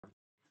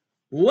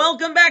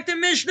Welcome back to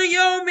Mishna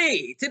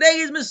Yomi. Today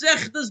is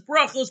Masechtas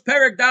Brachos,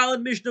 Perek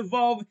Daled, Mishna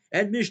Vav,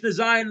 and Mishna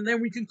Zion, and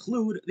then we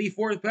conclude the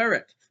fourth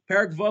Perek.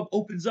 Perek Vav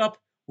opens up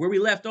where we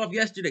left off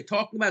yesterday,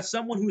 talking about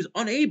someone who is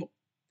unable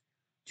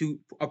to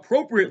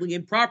appropriately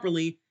and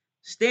properly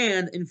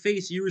stand and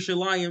face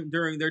Yerushalayim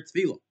during their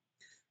tefillah.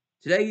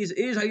 Today is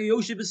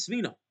Hayoshi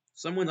B'Svina,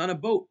 someone on a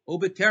boat,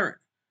 Oba Karon,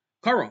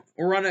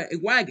 or on a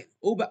wagon,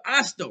 Oba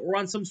Asta, or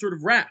on some sort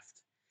of raft.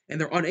 And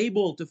they're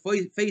unable to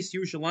face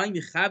Yerushalayim,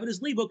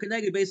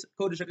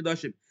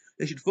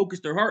 they should focus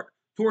their heart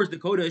towards the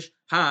Kodesh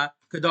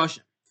HaKadoshim.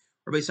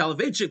 Rabbi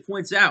Soloveitchik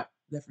points out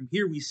that from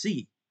here we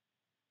see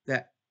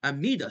that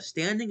Amida,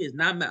 standing, is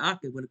not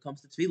ma'akev when it comes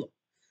to tefillah.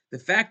 The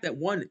fact that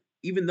one,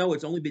 even though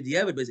it's only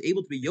b'diavad, but is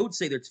able to be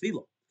yotzei their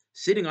tefillah,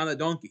 sitting on a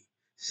donkey,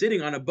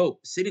 sitting on a boat,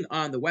 sitting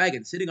on the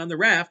wagon, sitting on the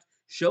raft,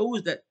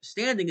 shows that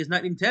standing is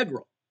not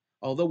integral.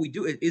 Although we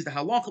do, it is the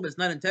halacha, but it's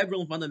not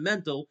integral and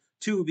fundamental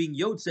to being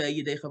yotzei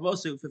yedei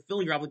chavosu,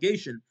 fulfilling your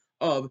obligation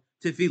of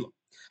tefillah.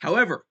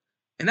 However,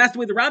 and that's the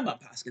way the Rambam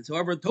paskins.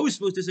 However,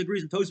 Tosfos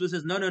disagrees, and Tosfos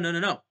says no.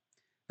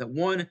 That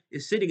one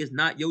is sitting is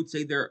not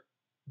yotzei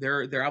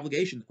their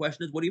obligation. The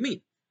question is, what do you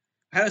mean?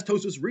 How does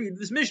Tosfos read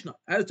this Mishnah?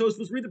 How does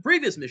Tosfos read the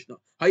previous Mishnah?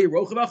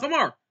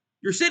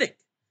 You're sitting.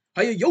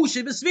 You're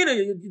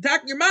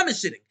attacking your mom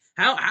is sitting.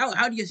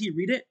 How do you see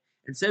read it?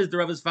 And says the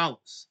Rav as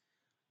follows.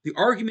 The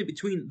argument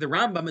between the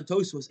Rambam and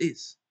Tosfos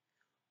is,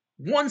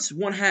 once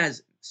one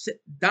has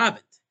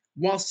davened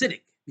while sitting,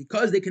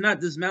 because they cannot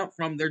dismount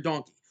from their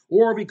donkey,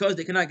 or because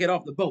they cannot get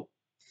off the boat,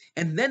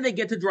 and then they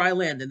get to dry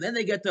land, and then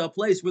they get to a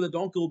place where the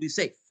donkey will be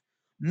safe,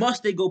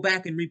 must they go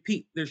back and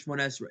repeat their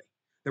Shmona Esrei?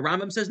 The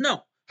Rambam says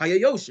no.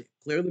 Hayayoshi.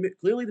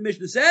 Clearly the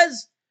Mishnah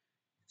says,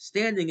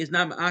 standing is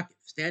not ma'akev.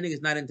 Standing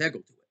is not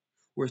integral to it.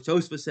 Whereas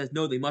Tosfos says,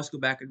 no, they must go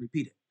back and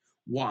repeat it.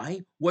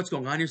 Why? What's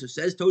going on here? So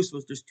says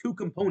Tosfos, there's two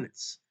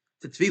components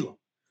to tefillah.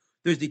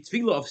 There's the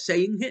tefillah of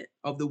saying it,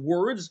 of the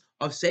words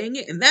of saying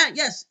it, and that,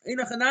 yes,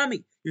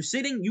 einachanami. You're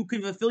sitting, you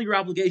can fulfill your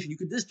obligation, you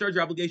can discharge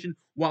your obligation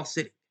while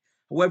sitting.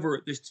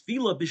 However, there's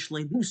tefillah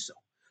b'shlei muso.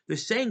 They're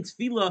saying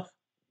tefillah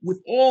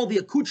with all the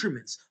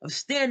accoutrements of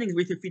standing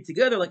with your feet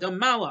together like a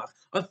malach,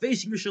 of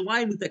facing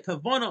Yerushalayim with that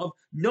kavanah of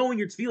knowing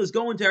your tefillah is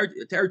going to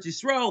Eretz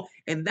Yisrael,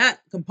 and that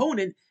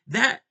component,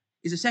 that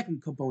is a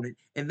second component,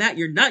 and that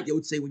you're not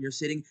yotzei when you're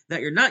sitting,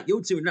 that you're not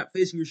yotzei when you're not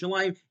facing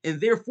Yerushalayim,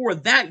 and therefore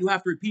that you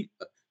have to repeat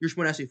your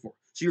Shmona Esrei for.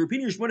 So you're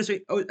repeating your Shmona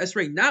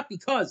Esrei not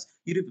because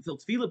you didn't fulfill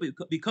tefillah,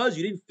 but because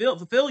you didn't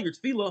fulfill your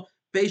tefillah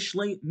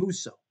b'shlei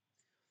muso.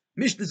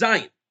 Mishna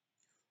Zion.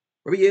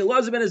 Rabbi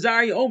Elazar ben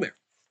Azariah Omer.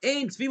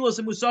 Ein tefillas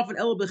and musaf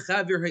el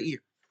b'chaver ha'ir.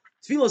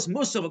 Tefillas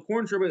musaf,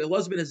 according to Rabbi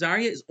Elazar ben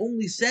Azariah, is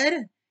only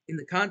said in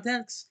the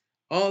context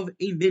of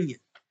a minyan.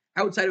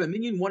 Outside of a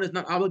minyan, one is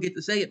not obligated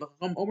to say it.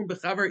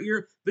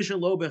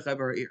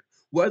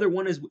 Whether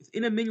one is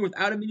within a minyan,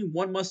 without a minyan,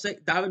 one must say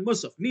daven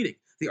musaf. Meaning,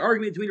 the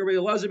argument between Rabbi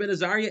Elazar ben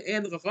Azariah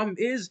and the Chachamim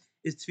is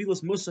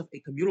tefillas musaf a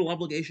communal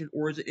obligation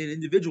or is it an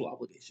individual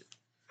obligation?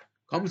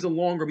 Comes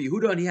along Rabbi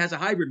Yehuda and he has a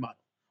hybrid model.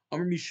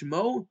 Amar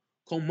mishmo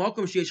kol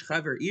makom sheyesh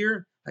chaver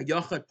ir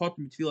hayachad patur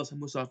mitfilas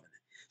hamusaf.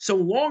 So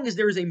long as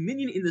there is a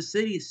minyan in the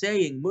city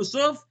saying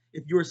musaf,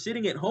 if you are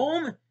sitting at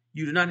home,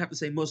 you do not have to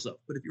say musaf.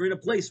 But if you're in a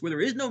place where there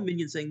is no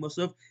minyan saying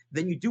musaf,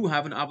 then you do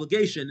have an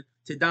obligation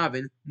to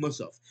daven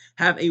musaf.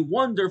 Have a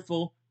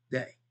wonderful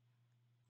day.